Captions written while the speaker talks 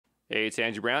Hey, it's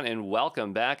Andrew Brown, and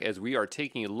welcome back as we are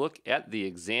taking a look at the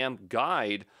exam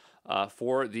guide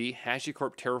for the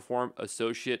HashiCorp Terraform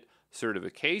Associate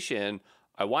certification.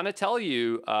 I want to tell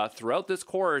you throughout this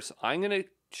course, I'm going to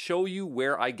show you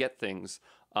where I get things.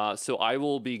 So I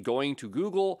will be going to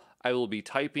Google, I will be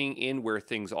typing in where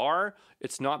things are.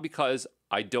 It's not because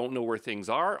I don't know where things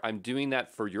are. I'm doing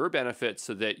that for your benefit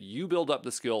so that you build up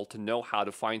the skill to know how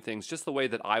to find things just the way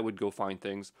that I would go find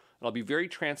things. And I'll be very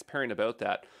transparent about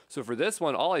that. So for this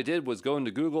one, all I did was go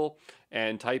into Google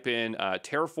and type in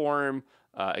Terraform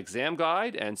exam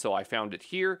guide. And so I found it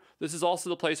here. This is also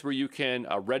the place where you can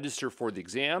register for the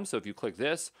exam. So if you click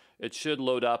this, it should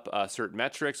load up certain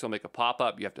metrics. It'll make a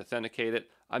pop-up. You have to authenticate it.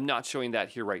 I'm not showing that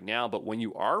here right now, but when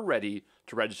you are ready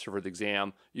to register for the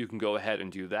exam, you can go ahead and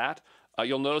do that.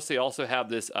 You'll notice they also have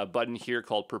this button here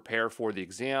called Prepare for the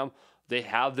Exam. They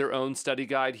have their own study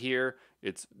guide here.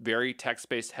 It's very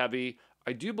text-based heavy.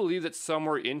 I do believe that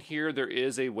somewhere in here there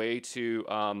is a way to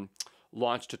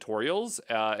launch tutorials,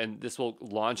 and this will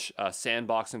launch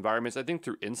sandbox environments, I think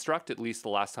through Instruct, at least the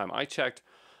last time I checked.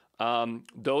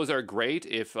 Those are great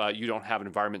if you don't have an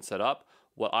environment set up.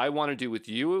 What I want to do with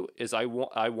you is I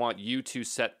want you to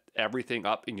set everything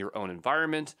up in your own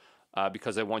environment.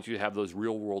 Because I want you to have those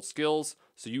real world skills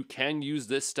so you can use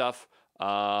this stuff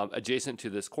adjacent to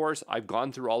this course. I've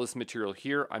gone through all this material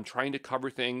here. I'm trying to cover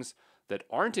things that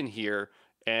aren't in here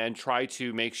and try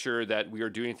to make sure that we are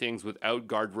doing things without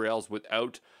guardrails,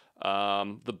 without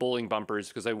the bullying bumpers,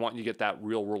 because I want you to get that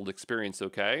real world experience,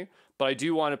 okay? But I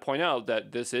do want to point out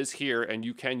that this is here and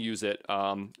you can use it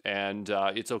and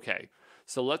it's okay.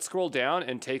 So let's scroll down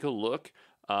and take a look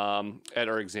at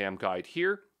our exam guide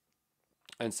here.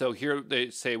 And so here they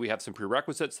say we have some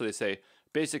prerequisites. So they say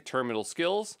basic terminal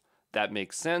skills. That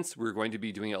makes sense. We're going to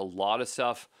be doing a lot of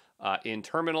stuff in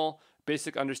terminal.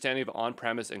 Basic understanding of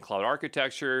on-premise and cloud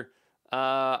architecture.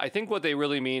 I think what they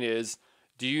really mean is,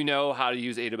 do you know how to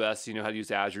use AWS? Do you know how to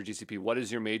use Azure, GCP? What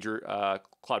is your major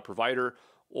cloud provider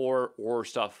or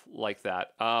stuff like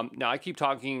that? Now I keep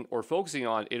talking or focusing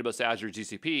on AWS, Azure,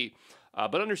 GCP,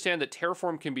 but understand that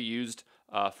Terraform can be used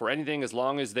for anything as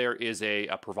long as there is a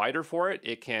provider for it.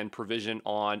 It can provision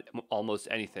on almost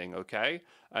anything, okay?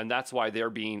 And that's why they're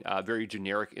being very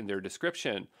generic in their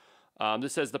description.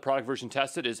 This says the product version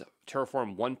tested is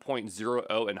Terraform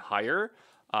 1.0 and higher.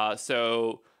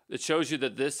 So it shows you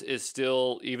that this is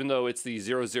still, even though it's the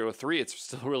 003, it's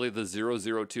still really the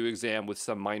 002 exam with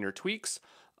some minor tweaks.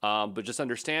 But just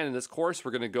understand in this course,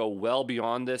 we're going to go well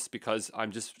beyond this because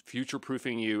I'm just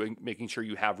future-proofing you and making sure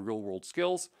you have real-world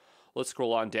skills. Let's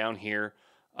scroll on down here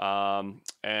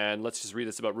and let's just read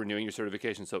this about renewing your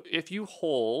certification. So if you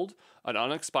hold an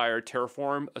unexpired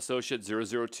Terraform Associate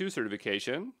 002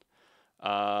 certification,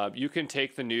 you can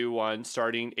take the new one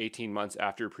starting 18 months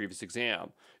after your previous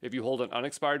exam. If you hold an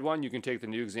unexpired one, you can take the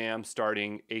new exam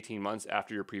starting 18 months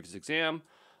after your previous exam.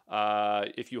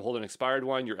 If you hold an expired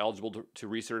one, you're eligible to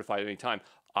recertify at any time.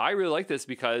 I really like this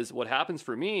because what happens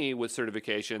for me with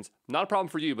certifications, not a problem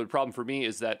for you, but a problem for me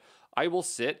is that I will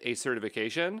sit a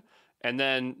certification and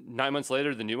then 9 months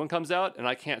later, the new one comes out and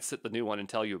I can't sit the new one and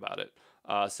tell you about it.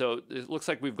 So it looks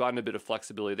like we've gotten a bit of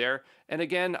flexibility there. And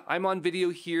again, I'm on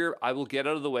video here. I will get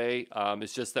out of the way.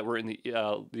 It's just that we're in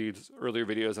these earlier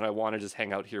videos and I want to just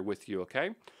hang out here with you,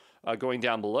 okay? Going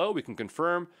down below, we can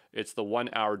confirm it's the 1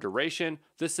 hour duration.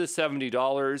 This is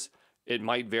 $70. It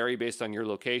might vary based on your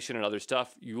location and other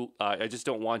stuff. I just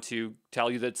don't want to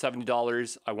tell you that it's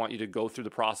 $70. I want you to go through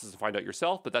the process and find out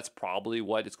yourself, but that's probably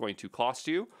what it's going to cost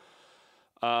you.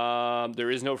 There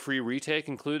is no free retake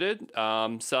included.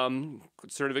 Some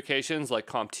certifications like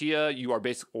CompTIA, you are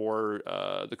or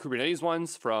the Kubernetes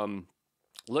ones from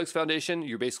Linux Foundation,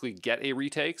 you basically get a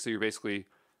retake. So you're basically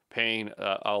paying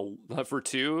for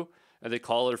two, and they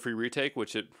call it a free retake,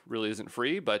 which it really isn't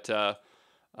free, but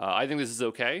I think this is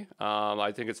okay.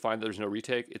 I think it's fine that there's no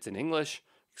retake. It's in English,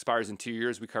 expires in 2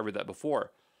 years. We covered that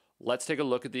before. Let's take a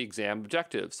look at the exam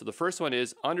objectives. So the first one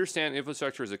is understand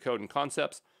infrastructure as a code and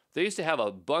concepts. They used to have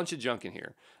a bunch of junk in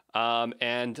here.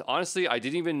 And honestly, I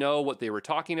didn't even know what they were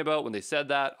talking about when they said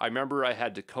that. I remember I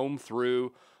had to comb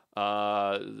through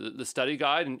the study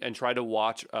guide and try to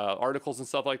watch articles and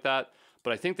stuff like that.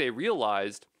 But I think they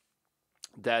realized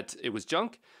that it was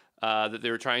junk, that they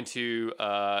were trying to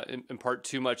impart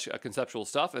too much conceptual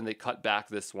stuff, and they cut back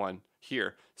this one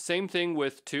here. Same thing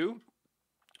with 2.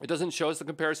 It doesn't show us the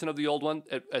comparison of the old one.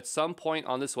 At some point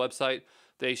on this website,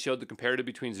 they showed the comparative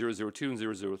between 002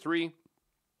 and 003.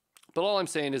 But all I'm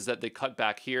saying is that they cut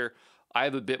back here. I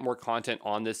have a bit more content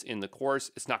on this in the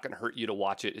course. It's not going to hurt you to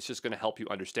watch it. It's just going to help you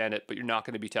understand it, but you're not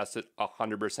going to be tested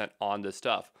 100% on this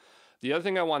stuff. The other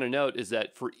thing I want to note is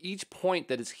that for each point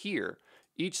that is here,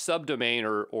 each subdomain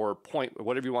or point, or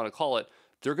whatever you want to call it,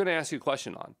 they're going to ask you a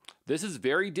question on. This is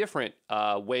very different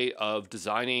way of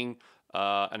designing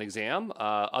an exam.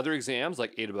 Other exams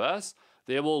like AWS,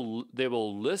 they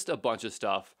will list a bunch of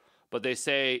stuff, but they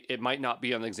say it might not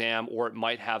be on the exam, or it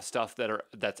might have stuff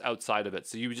that's outside of it.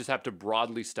 So you just have to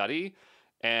broadly study,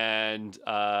 and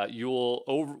you will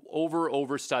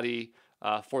over study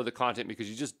for the content, because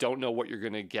you just don't know what you're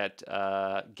going to get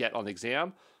on the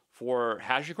exam. For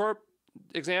HashiCorp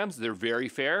exams, they're very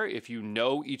fair. If you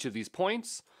know each of these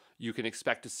points, you can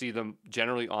expect to see them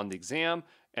generally on the exam,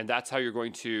 and that's how you're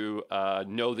going to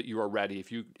know that you are ready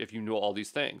if you know all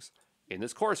these things. In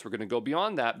this course, we're going to go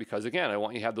beyond that, because again, I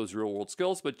want you to have those real world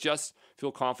skills, but just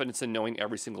feel confidence in knowing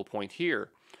every single point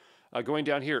here. Going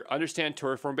down here, understand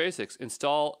Terraform basics,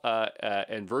 install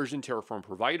and version Terraform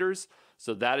providers.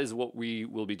 So that is what we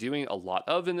will be doing a lot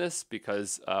of in this,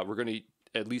 because we're going to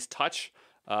at least touch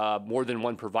more than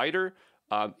one provider.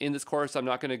 In this course, I'm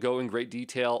not going to go in great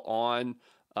detail on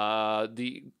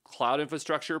the cloud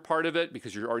infrastructure part of it,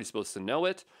 because you're already supposed to know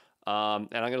it. And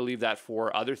I'm going to leave that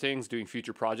for other things, doing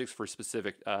future projects for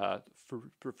specific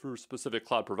for specific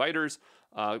cloud providers.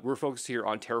 We're focused here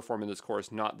on Terraform in this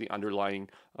course, not the underlying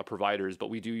providers, but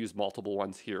we do use multiple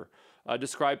ones here.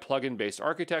 Describe plugin-based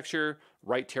architecture,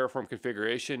 write Terraform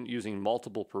configuration using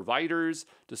multiple providers,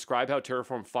 describe how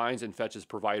Terraform finds and fetches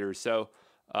providers. So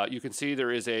you can see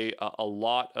there is a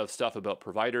lot of stuff about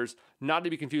providers, not to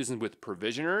be confused with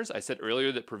provisioners. I said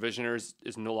earlier that provisioners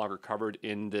is no longer covered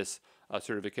in this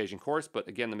certification course, but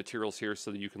again, the material's here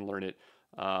so that you can learn it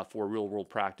for real-world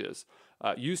practice.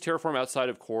 Use Terraform outside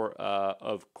of core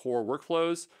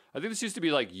workflows. I think this used to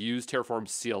be like use Terraform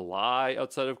CLI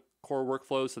outside of core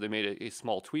workflows, so they made a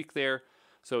small tweak there.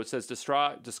 So it says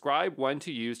describe when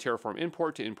to use Terraform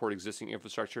import to import existing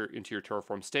infrastructure into your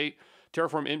Terraform state.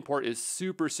 Terraform import is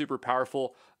super, super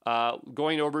powerful.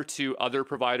 Going over to other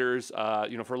providers,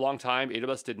 for a long time,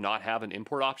 AWS did not have an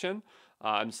import option.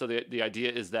 So the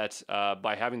idea is that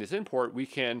by having this import, we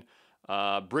can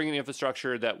bring an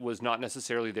infrastructure that was not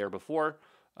necessarily there before.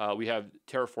 We have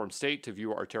Terraform state to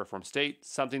view our Terraform state.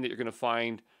 Something that you're going to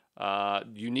find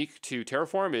unique to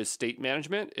Terraform is state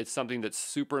management. It's something that's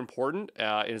super important,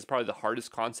 and it's probably the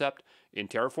hardest concept in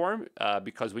Terraform,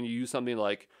 because when you use something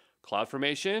like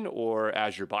CloudFormation or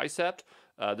Azure Bicep,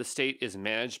 the state is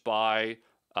managed by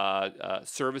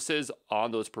services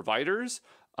on those providers.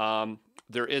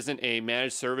 There isn't a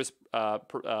managed service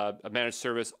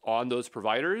on those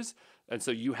providers, and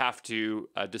so you have to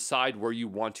decide where you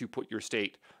want to put your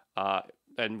state.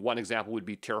 And one example would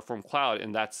be Terraform Cloud,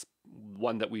 and that's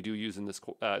one that we do use in this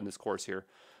course here.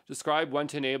 Describe when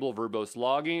to enable verbose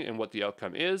logging and what the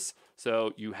outcome is.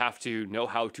 So you have to know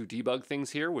how to debug things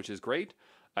here, which is great.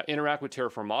 Interact with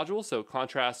Terraform modules, so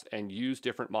contrast and use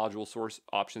different module source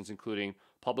options, including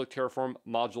public Terraform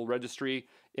module registry.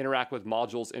 Interact with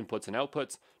modules, inputs and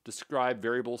outputs. Describe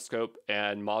variable scope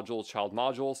and module child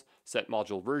modules. Set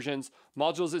module versions.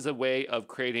 Modules is a way of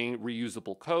creating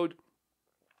reusable code.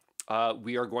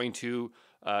 We are going to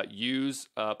use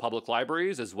public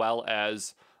libraries as well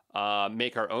as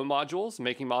make our own modules.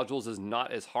 Making modules is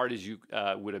not as hard as you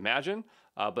would imagine,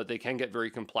 but they can get very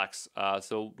complex.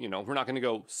 So, we're not going to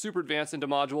go super advanced into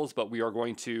modules, but we are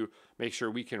going to make sure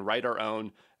we can write our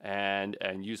own and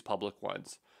use public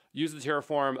ones. Use the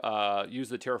Terraform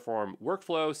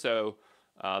workflow. So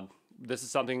this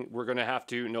is something we're going to have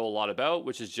to know a lot about,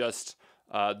 which is just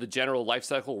the general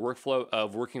lifecycle workflow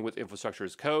of working with infrastructure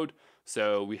as code.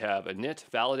 So we have init,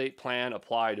 validate, plan,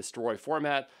 apply, destroy,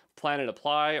 format. Plan and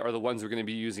apply are the ones we're going to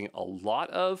be using a lot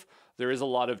of. There is a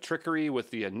lot of trickery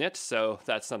with the init, so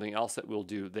that's something else that we'll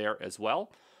do there as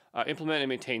well. Implement and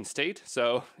maintain state.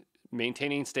 So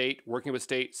maintaining state, working with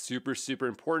state, super, super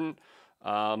important.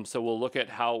 So we'll look at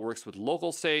how it works with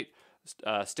local state,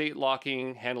 state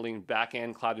locking, handling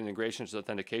backend cloud integrations,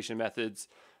 authentication methods.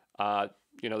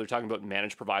 They're talking about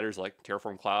managed providers like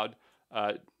Terraform Cloud.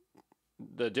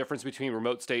 The difference between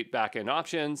remote state backend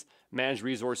options, managed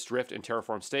resource drift, and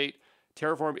Terraform state.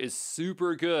 Terraform is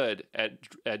super good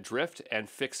at drift and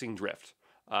fixing drift.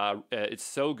 It's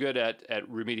so good at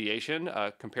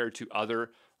remediation compared to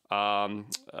other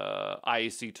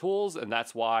IAC tools, and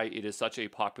that's why it is such a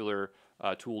popular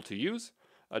tool to use.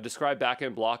 Describe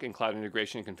backend block and cloud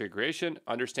integration and configuration.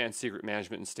 Understand secret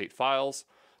management and state files.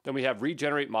 Then we have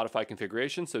regenerate, modify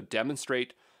configuration. So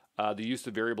demonstrate the use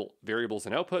of variables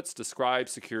and outputs. Describe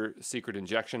secure secret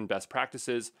injection best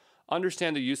practices.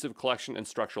 Understand the use of collection and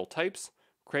structural types.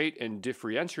 Create and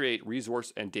differentiate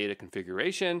resource and data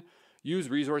configuration. Use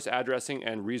resource addressing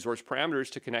and resource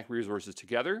parameters to connect resources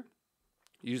together.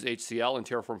 Use HCL and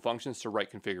Terraform functions to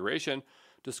write configuration.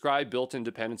 describe built-in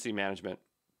dependency management.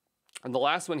 And the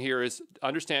last one here is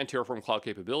understand Terraform Cloud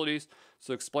capabilities.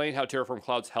 So explain how Terraform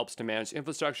Cloud helps to manage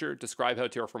infrastructure. Describe how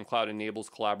Terraform Cloud enables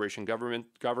collaboration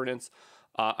governance.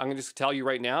 I'm going to just tell you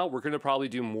right now, we're going to probably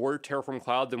do more Terraform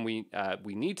Cloud than we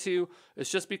need to.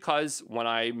 It's just because when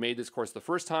I made this course the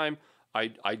first time,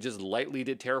 I just lightly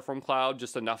did Terraform Cloud,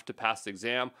 just enough to pass the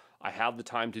exam. I have the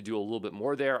time to do a little bit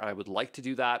more there, and I would like to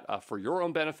do that for your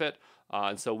own benefit.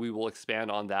 And so we will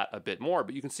expand on that a bit more.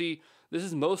 But you can see this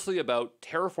is mostly about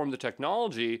Terraform, the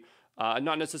technology,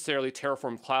 not necessarily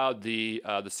Terraform Cloud, the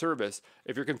service.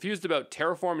 If you're confused about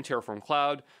Terraform and Terraform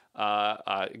Cloud,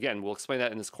 again, we'll explain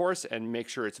that in this course and make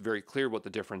sure it's very clear what the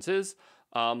difference is.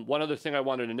 One other thing I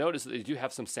wanted to note is that they do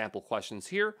have some sample questions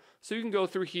here. So you can go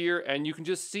through here and you can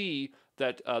just see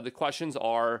that the questions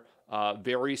are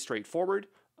very straightforward.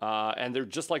 And they're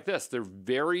just like this. They're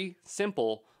very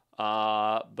simple,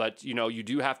 but you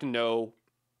do have to know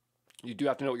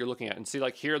what you're looking at. And see,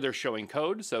 like here, they're showing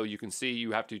code. So you can see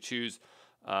you have to choose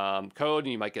code,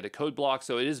 and you might get a code block.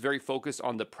 So it is very focused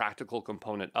on the practical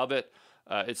component of it.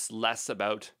 It's less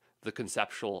about the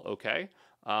conceptual, okay?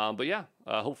 But yeah,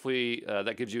 hopefully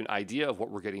that gives you an idea of what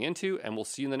we're getting into, and we'll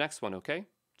see you in the next one, okay?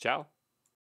 Ciao.